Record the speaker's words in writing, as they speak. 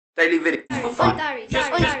Daily video. Daily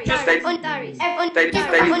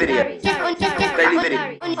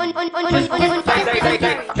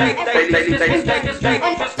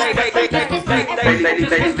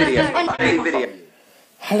video.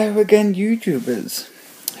 Hello again, YouTubers.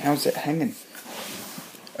 How's it hanging?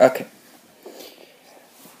 Okay.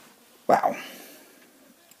 Wow.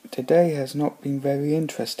 Today has not been very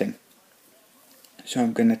interesting. So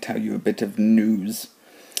I'm going to tell you a bit of news.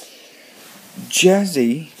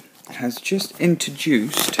 Jersey has just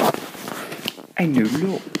introduced a new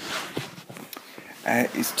law.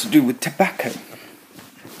 It's to do with tobacco.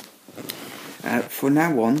 From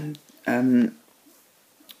now on,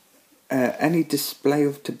 any display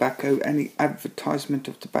of tobacco, any advertisement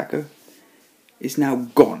of tobacco is now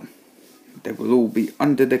gone. They will all be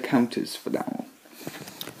under the counters for now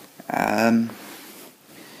on.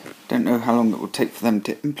 Don't know how long it will take for them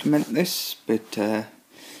to implement this, but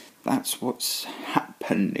that's what's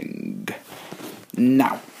happening.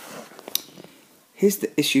 Now, here's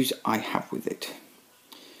the issues I have with it.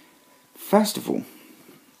 First of all,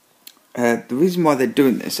 the reason why they're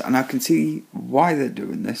doing this, and I can see why they're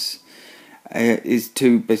doing this, is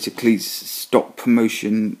to basically stop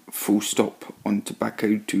promotion, full stop, on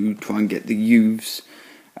tobacco, to try and get the youths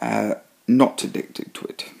not addicted to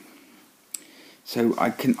it. So I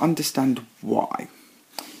can understand why.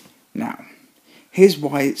 Now, here's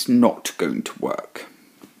why it's not going to work.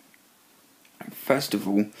 First of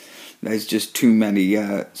all, there's just too many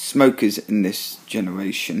smokers in this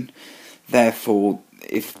generation. Therefore,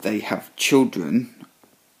 if they have children,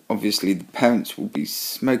 obviously the parents will be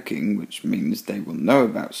smoking, which means they will know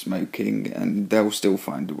about smoking and they'll still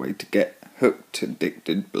find a way to get hooked,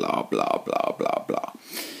 addicted, blah, blah, blah, blah, blah.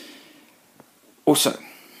 Also,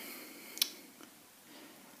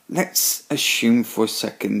 let's assume for a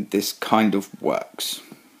second this kind of works.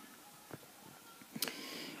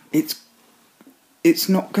 It's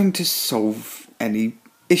not going to solve any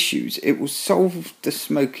issues. It will solve the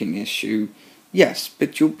smoking issue, yes,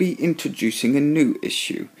 but you'll be introducing a new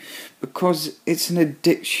issue because it's an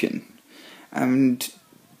addiction. And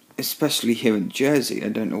especially here in Jersey, I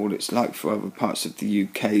don't know what it's like for other parts of the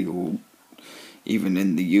UK or even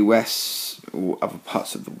in the US or other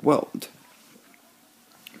parts of the world.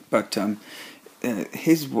 But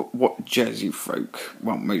here's what Jersey folk,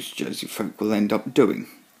 well, most Jersey folk will end up doing.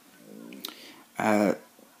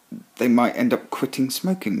 They might end up quitting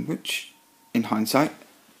smoking, which, in hindsight,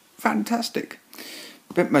 fantastic.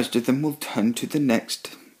 But most of them will turn to the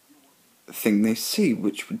next thing they see,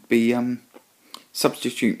 which would be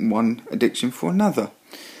substituting one addiction for another.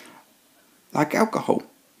 Like alcohol.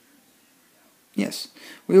 Yes,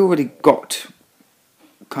 we already got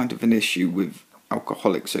kind of an issue with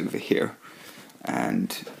alcoholics over here,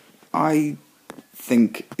 and I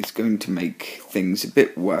think it's going to make things a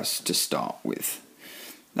bit worse to start with.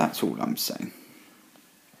 That's all I'm saying.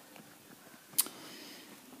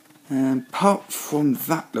 Apart from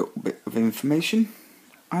that little bit of information,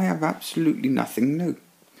 I have absolutely nothing new.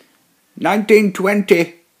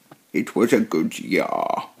 1920, it was a good year.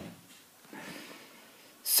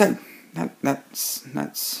 So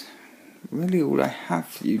that's really all I have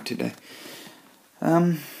for you today.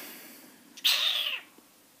 Yep,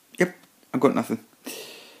 I've got nothing.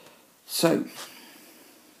 So,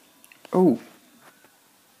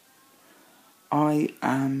 I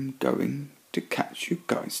am going to catch you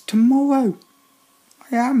guys tomorrow.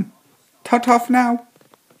 I am. Ta-ta for now.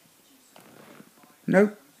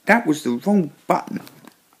 No, that was the wrong button.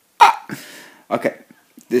 Okay,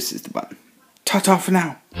 this is the button. Ta-ta for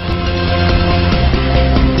now.